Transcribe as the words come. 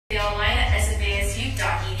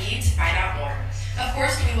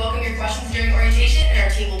welcome your questions during orientation, and our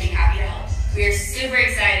team will be happy to help. We are super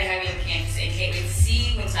excited to have you on campus and can't wait to see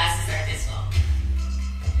you when classes start this fall.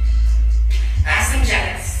 Ask some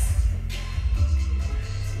Jets.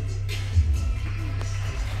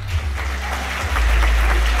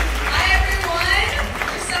 Hi everyone!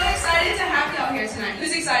 We're so excited to have y'all here tonight.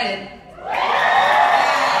 Who's excited? That's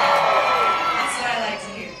what I like to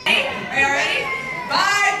hear. Hey, are y'all ready?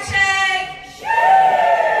 Vibe check!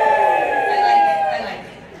 I like it.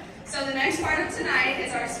 So the next part of tonight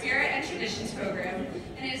is our Spirit and Traditions program,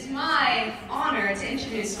 and it is my honor to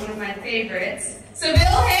introduce one of my favorites, Seville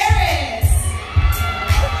Harris!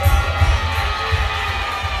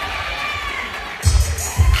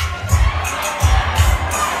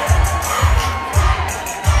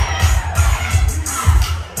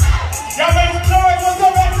 Y'all make some noise. What's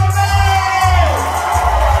up, make some noise?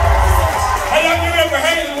 Hey, y'all give it up for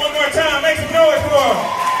Haley one more time. Make some noise for her.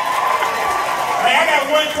 Hey, I got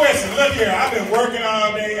one question. Look here. I've been working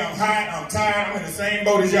all day. I'm hot. I'm tired. I'm in the same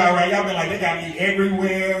boat as y'all, right? Y'all been like, they got me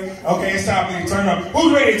everywhere. Okay, it's time for me to turn up.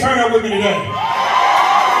 Who's ready to turn up with me today?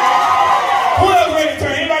 Who else ready to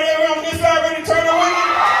turn? Anybody else on this side ready to turn up with me?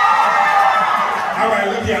 All right,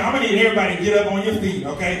 look here. I'm going to need everybody to get up on your feet,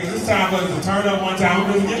 okay? Because it's time for us to turn up one time.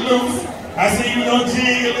 We're going to get loose. I see you going to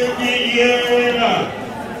jig a little bit. Yeah.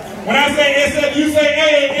 When I say SF, you say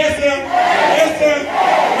A. SF. SF.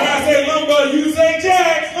 When I say lumber, you say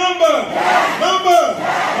jacks. Lumber. Lumber.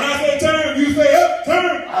 When I say turn, you say up.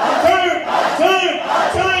 Turn. Turn. Turn.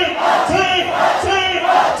 Turn. Turn. Turn.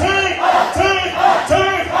 Turn. Turn.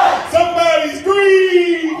 Turn. Somebody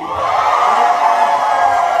scream. All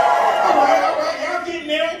right. Y'all getting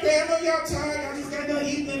there, okay? I know y'all tired. Y'all just got done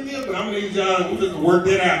eating that meal, but I'm going to need y'all to just work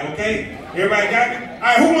that out, okay? Everybody got it? All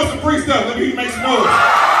right, who wants some free stuff? Let me make some noise.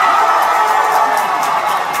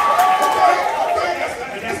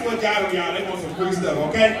 Y'all, they want some free stuff,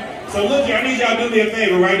 okay? So look here, I need y'all to do me a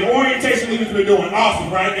favor, right? The orientation leaders been doing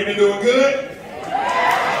awesome, right? They've been doing good?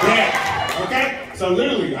 Yeah, okay? So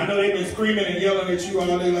literally, I know they've been screaming and yelling at you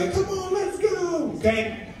all day like, come on, let's go,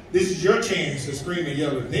 okay? This is your chance to scream and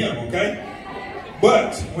yell at them, okay?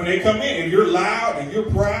 But when they come in, if you're loud and you're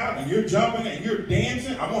proud and you're jumping and you're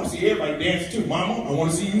dancing, I want to see everybody dance too. Mama, I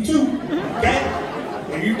want to see you too, okay?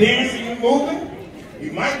 If you dancing, you moving,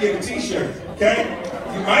 you might get a t-shirt, okay?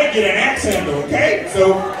 You might get an axe handle, okay?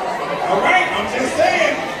 So, all right, I'm just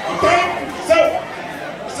saying, okay?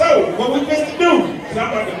 So what we supposed to do is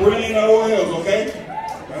I'm about to bring in the OLs, okay?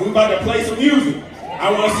 And we about to play some music.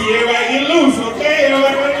 I want to see everybody get loose, okay?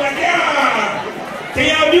 Everybody like, yeah! Can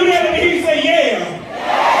y'all do that in here?